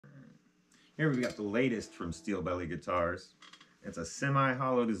Here we've got the latest from SteelBelly Guitars. It's a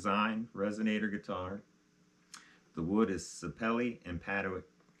semi-hollow design resonator guitar. The wood is Sapele and Padauk.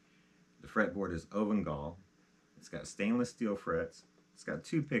 The fretboard is Ovengal. It's got stainless steel frets. It's got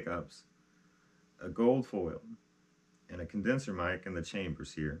 2 pickups, a gold foil, and a condenser mic in the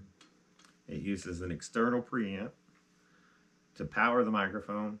chambers here. It uses an external preamp to power the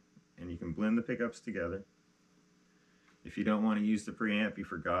microphone, and you can blend the pickups together. If you don't want to use the preamp, you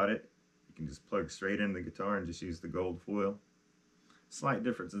forgot it, you can just plug straight in the guitar and just use the gold foil. Slight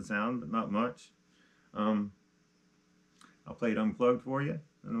difference in sound, but not much. I'll play it unplugged for you,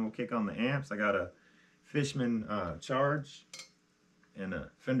 and then we'll kick on the amps. I got a Fishman Charge and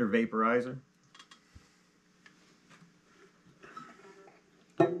a Fender Vaporizer.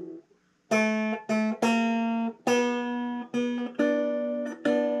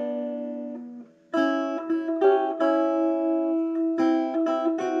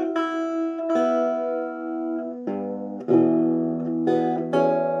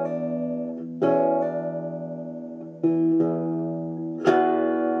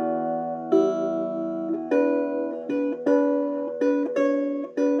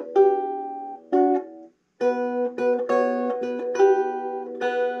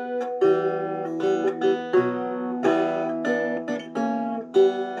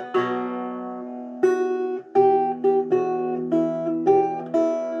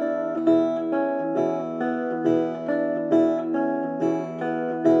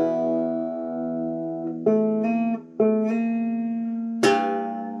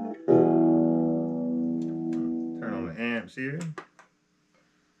 Turn on the amps here.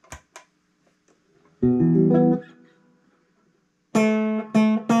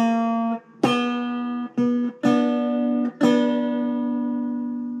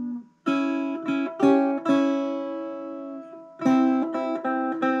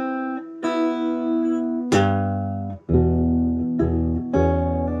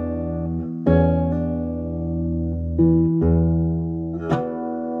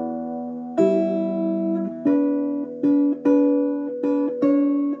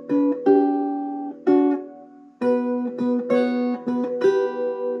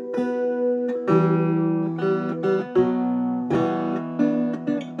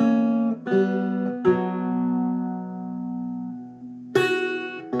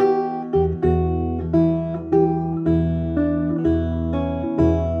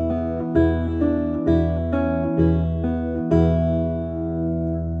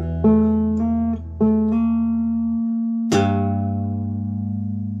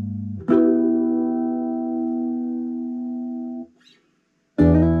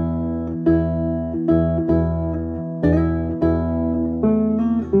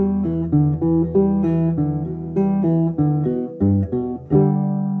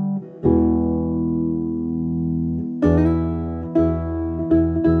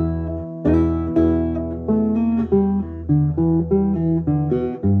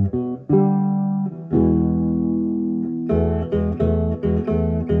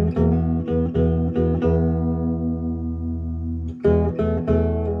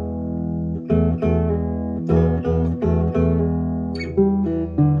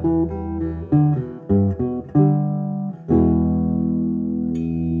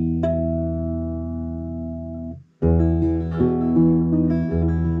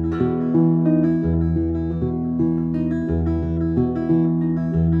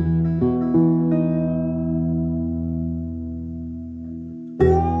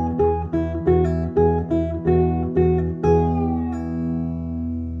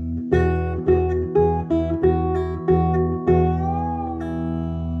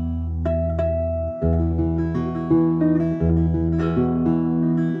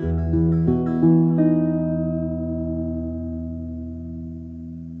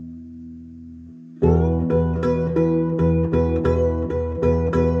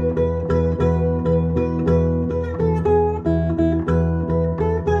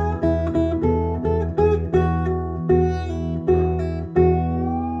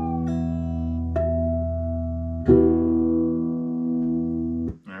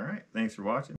 Thanks for watching.